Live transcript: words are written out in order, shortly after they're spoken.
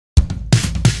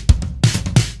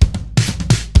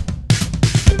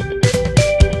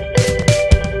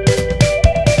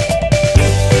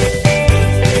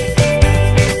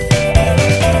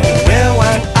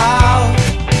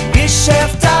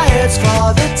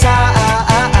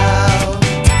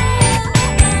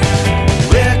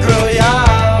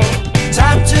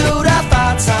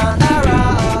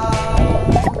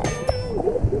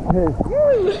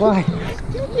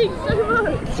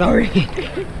Sorry.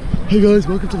 Hey guys,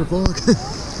 welcome to the vlog.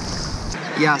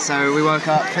 Yeah, so we woke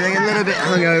up feeling a little bit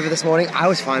hungover this morning. I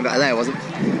was fine, but I wasn't.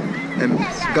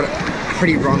 Got it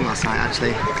pretty wrong last night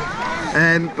actually.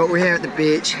 But we're here at the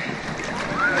beach.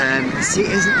 The sea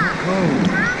isn't that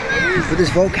cold, but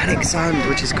there's volcanic sand,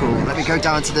 which is cool. Let me go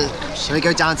down to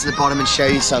the bottom and show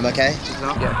you some, okay? Check it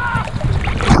out. Yeah.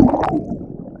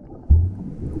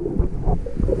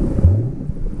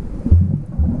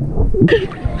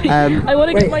 I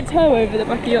want to get my toe over the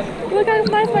back of your... Look how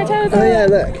nice my toes are! Oh yeah,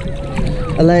 look.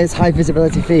 Elia's high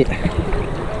visibility feet. And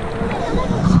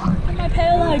my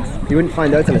pale legs. You wouldn't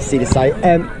find those on a cedar site.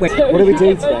 Wait, what are we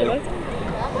doing today?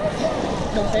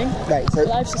 Nothing. Right, so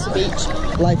life's just a beach.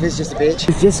 Life is just a beach.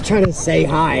 He's just trying to say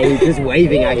hi, he's just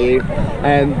waving at you.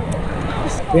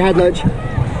 We had lunch.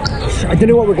 I don't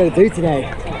know what we're going to do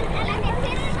today.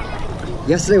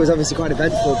 Yesterday was obviously quite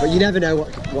eventful, but you never know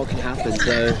what can happen,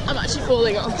 so... I'm actually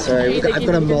falling off. Sorry, I've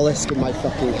got a mollusk in my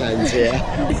fucking hands here.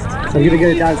 So I'm gonna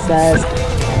go downstairs.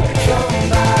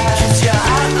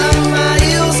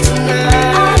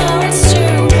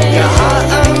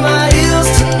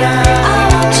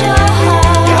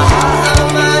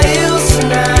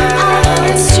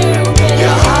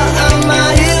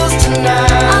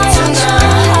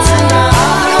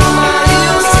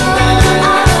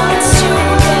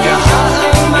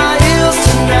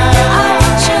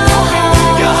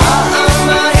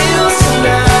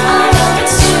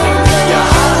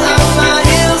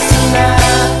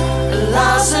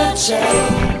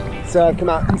 So I've come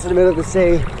out into the middle of the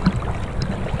sea.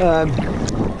 I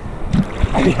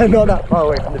mean, I'm not that far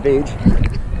away from the beach,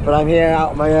 but I'm here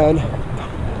out on my own.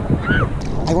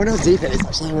 I wonder how deep it is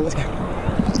actually. Let's go.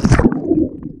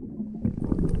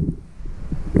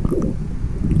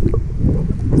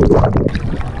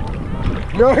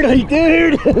 Gnarly,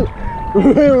 dude!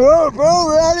 Whoa, bro,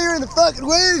 we're out here in the fucking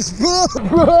waves,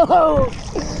 bro!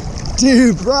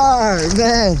 Dude, bro,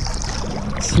 man.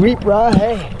 Sweet, bro,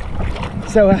 hey.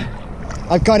 So,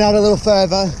 I've gone out a little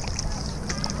further.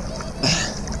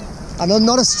 And I'm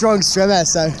not a strong swimmer,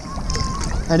 so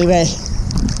anyway,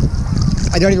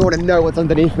 I don't even want to know what's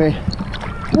underneath me.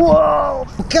 Whoa!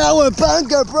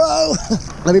 Cowabunga, bro!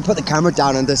 Let me put the camera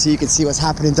down under so you can see what's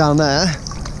happening down there.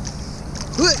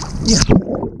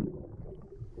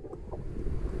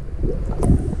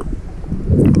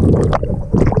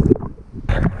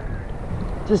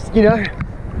 Just, you know,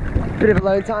 bit of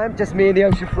alone time, just me and the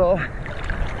ocean floor.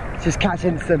 Just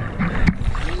catching some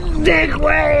big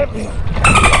waves.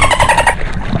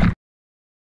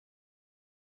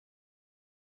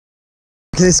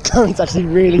 This current's actually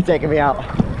really taking me out,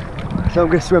 so I'm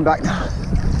gonna swim back now.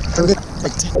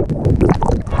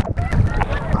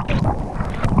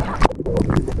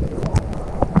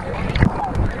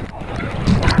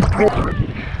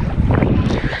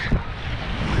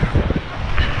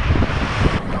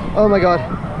 Oh my god,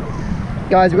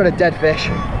 guys, we've got a dead fish.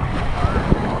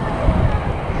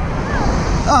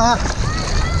 Ah.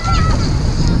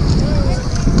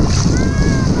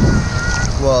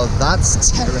 Well, that's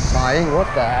terrifying. What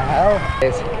the hell?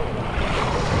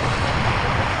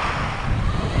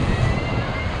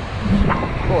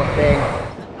 Poor thing.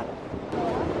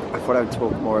 I thought I would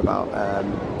talk more about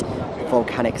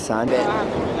volcanic sand.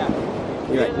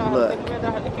 Like, look.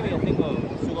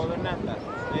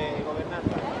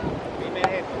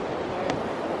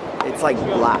 It's like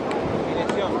black.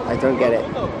 I don't get it.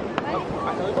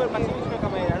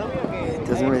 It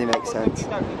doesn't really make sense.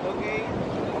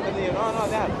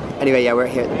 Anyway, yeah, we're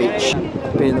here at the beach.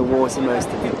 Been in the water most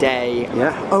of the day.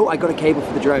 Yeah. Oh, I got a cable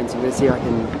for the drone, so I'm gonna see if I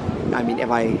can. I mean, if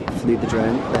I flew the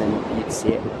drone, then you'd see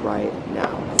it right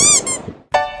now.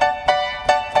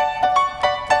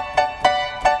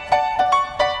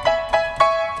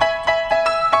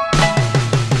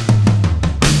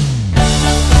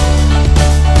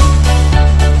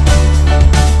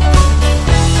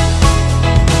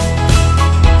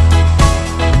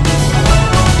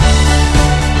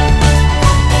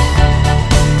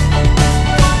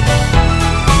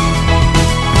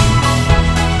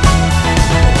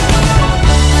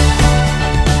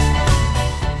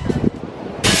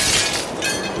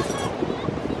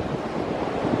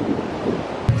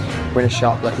 We're in a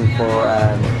shop looking for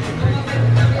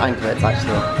anklets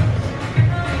actually.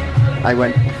 I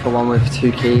went for one with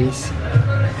 2 keys.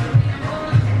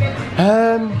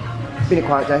 Been a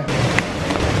quiet day.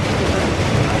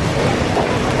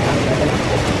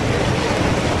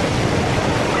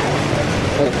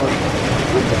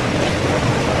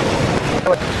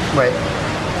 Wait.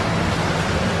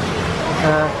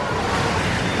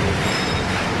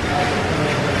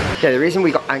 Yeah, the reason we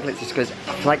got anklets is because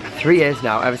for like 3 years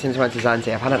now, ever since I went to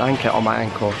Zante, I've had an anklet on my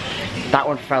ankle. That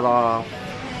one fell off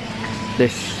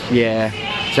this year.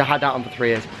 So I had that on for 3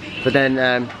 years. But then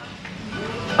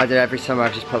I did every summer, I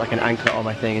just put like an anklet on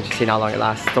my thing and just seen how long it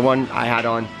lasts. The one I had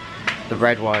on, the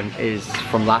red one, is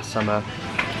from last summer.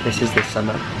 This is this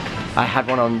summer. I had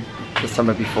one on the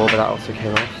summer before, but that also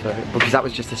came off. So because that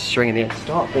was just a string in the end.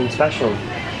 Stop being special.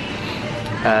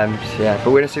 So yeah,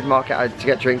 but we're in a supermarket to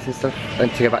get drinks and stuff and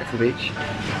to go back to the beach.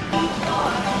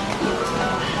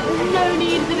 No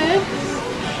need for this.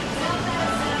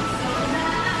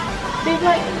 They've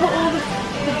like put all the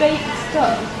baked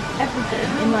stuff, everything,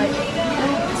 in like a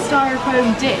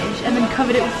styrofoam dish and then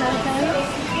covered it with silicone.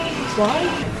 Why?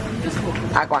 Just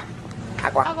Agua.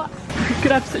 Agua. Agua. I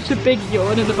could have such a big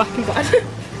yawn in the back of my head.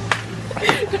 No,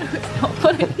 it's not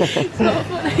funny. It's not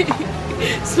funny.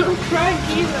 It's not a prank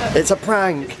either. It's a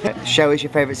prank. Show us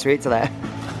your favourite sweets today.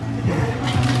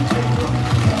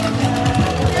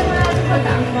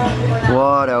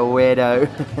 What a weirdo.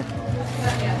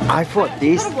 I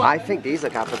think these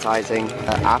look appetizing.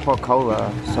 Apple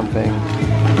cola, something.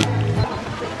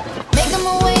 Making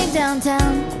my way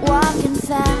downtown, walking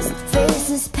fast,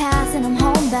 faces pass and I'm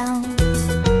homebound.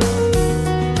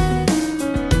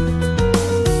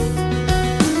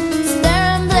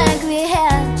 Staring blankly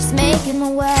ahead, just making my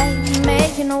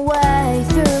way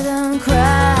through the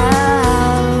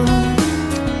crowd.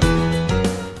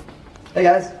 Hey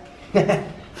guys.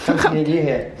 Something new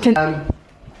here.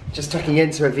 Just tucking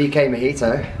into a VK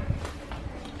mojito.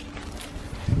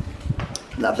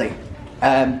 Lovely.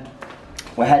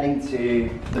 We're heading to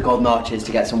the Golden Arches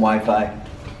to get some Wi-Fi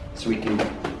so we can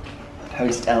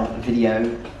post a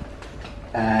video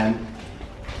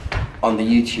on the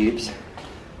YouTubes.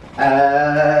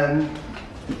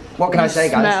 What can I say,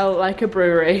 guys? Smell like a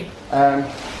brewery.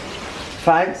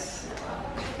 Thanks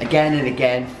again and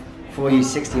again for you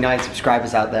 69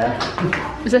 subscribers out there.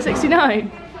 Is there 69?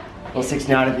 Well,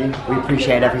 69 of you. We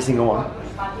appreciate every single one.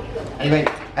 Anyway,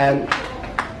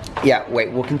 yeah,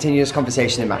 wait, we'll continue this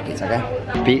conversation in Mackey's, okay?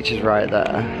 The beach is right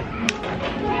there.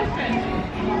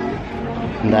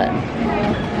 And then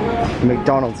the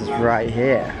McDonald's is right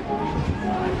here.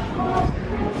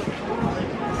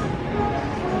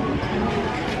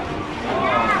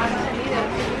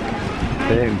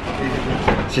 Boom.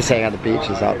 It's just saying how the beach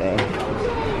is out there.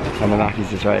 And the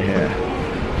Mackey's is right here.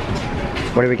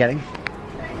 What are we getting?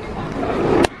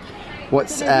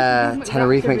 What's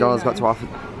Tenerife McDonald's got to offer?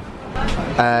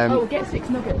 Oh, get 6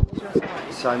 nuggets.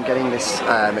 So I'm getting this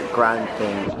grand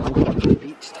thing,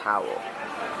 beach towel.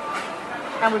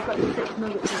 And we've got the 6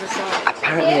 nuggets as a side.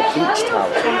 Apparently a beach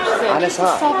towel. And a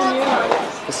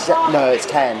side. No, it's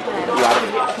 10.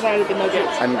 Yeah. The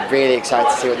nuggets. I'm really excited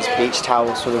to see what this beach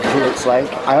towel sort of looks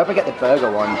like. I hope I get the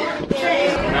burger one.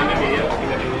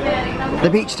 The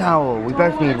beach towel, we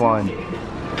both need one.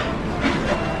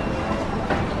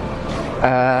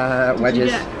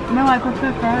 Wedges. No, I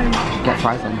prefer fries. Get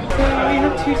fries then. So we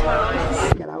have 2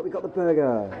 towels. Get out, we got the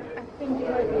burger. I think it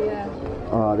might be, yeah.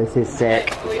 Oh, this is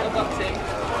sick.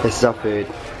 This is our food.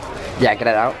 Yeah, get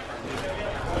it out.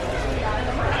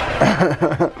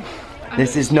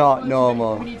 This is not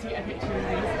normal. We need to get a picture of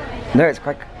these. No, it's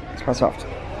quite soft.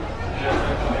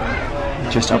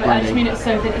 Just up I just mean it's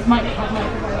so thin, it's microwave.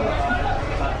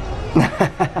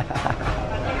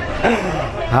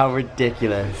 How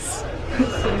ridiculous.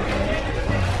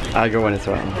 I'll go one as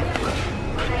well.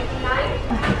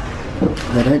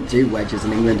 They don't do wedges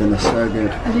in England and they're so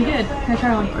good. Are they good? Can I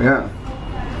try one? Yeah.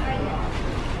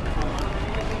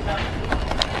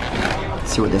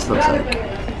 Let's see what this looks like.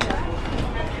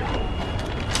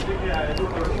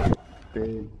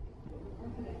 Boom.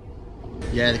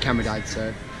 Yeah, the camera died,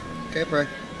 so GoPro.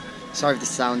 Sorry if this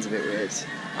sounds a bit weird.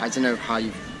 I don't know how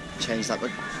you've changed that,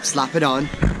 but slap it on.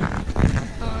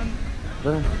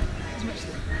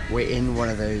 We're in one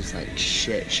of those like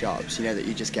shit shops, you know, that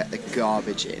you just get the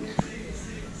garbage in.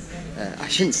 I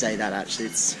shouldn't say that actually.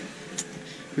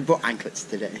 We bought anklets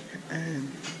today.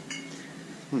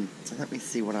 So let me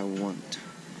see what I want.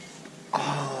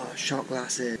 Oh, shot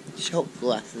glasses. Shot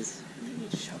glasses.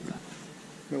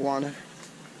 Moana.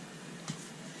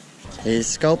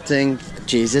 He's sculpting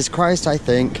Jesus Christ, I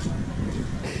think.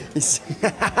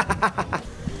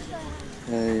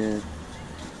 Yeah.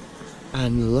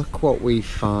 And look what we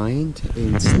find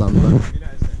in slumber.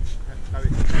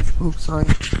 Oh, sorry.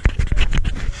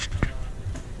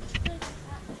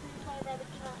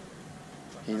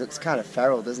 He looks kind of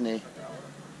feral, doesn't he?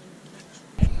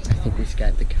 I think we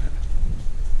scared the cat.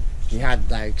 He had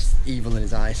like evil in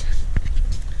his eyes.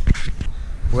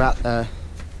 We're at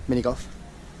mini golf.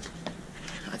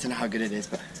 I don't know how good it is,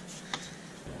 but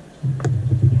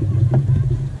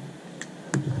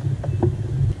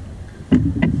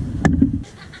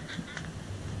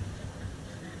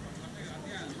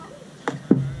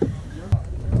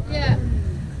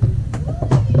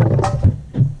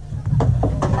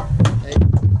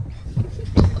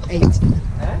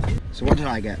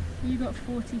I get? You got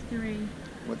 43.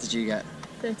 What did you get?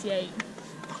 38.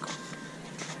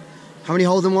 How many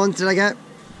hole in ones did I get?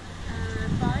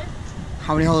 5.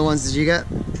 How many hole in ones did you get?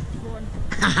 1.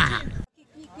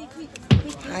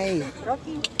 Hi.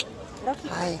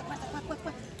 Hi.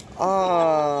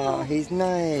 Oh, he's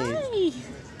nice.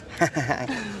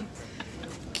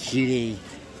 Cutie.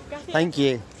 Thank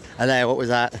you. Hello, what was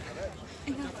that?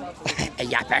 A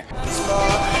yapper.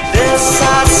 This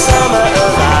hot summer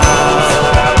of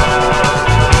ours.